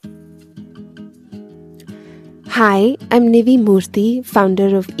Hi, I'm Nivi Murthy,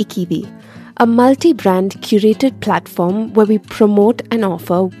 founder of IKKIVI, a multi-brand curated platform where we promote and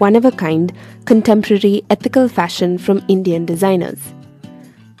offer one-of-a-kind, contemporary, ethical fashion from Indian designers.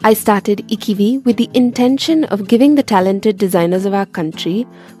 I started IKKIVI with the intention of giving the talented designers of our country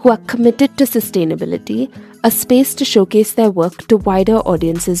who are committed to sustainability a space to showcase their work to wider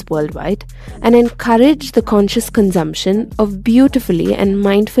audiences worldwide and encourage the conscious consumption of beautifully and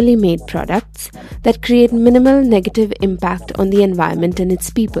mindfully made products that create minimal negative impact on the environment and its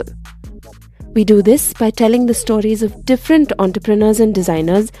people. We do this by telling the stories of different entrepreneurs and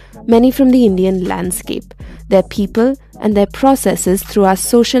designers, many from the Indian landscape, their people and their processes through our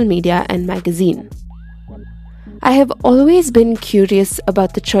social media and magazine. I have always been curious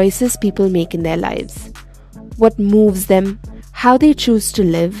about the choices people make in their lives. What moves them, how they choose to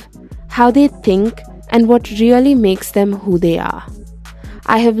live, how they think, and what really makes them who they are.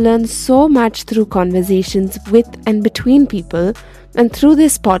 I have learned so much through conversations with and between people, and through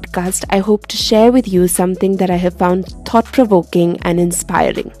this podcast, I hope to share with you something that I have found thought-provoking and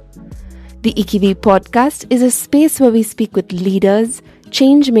inspiring. The IKKIVI Podcast is a space where we speak with leaders,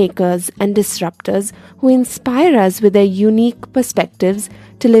 change makers, and disruptors who inspire us with their unique perspectives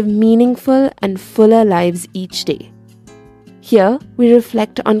to live meaningful and fuller lives each day. Here, we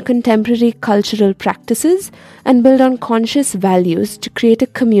reflect on contemporary cultural practices and build on conscious values to create a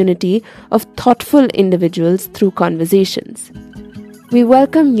community of thoughtful individuals through conversations. We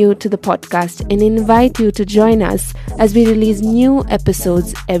welcome you to the podcast and invite you to join us as we release new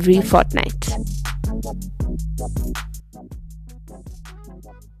episodes every fortnight.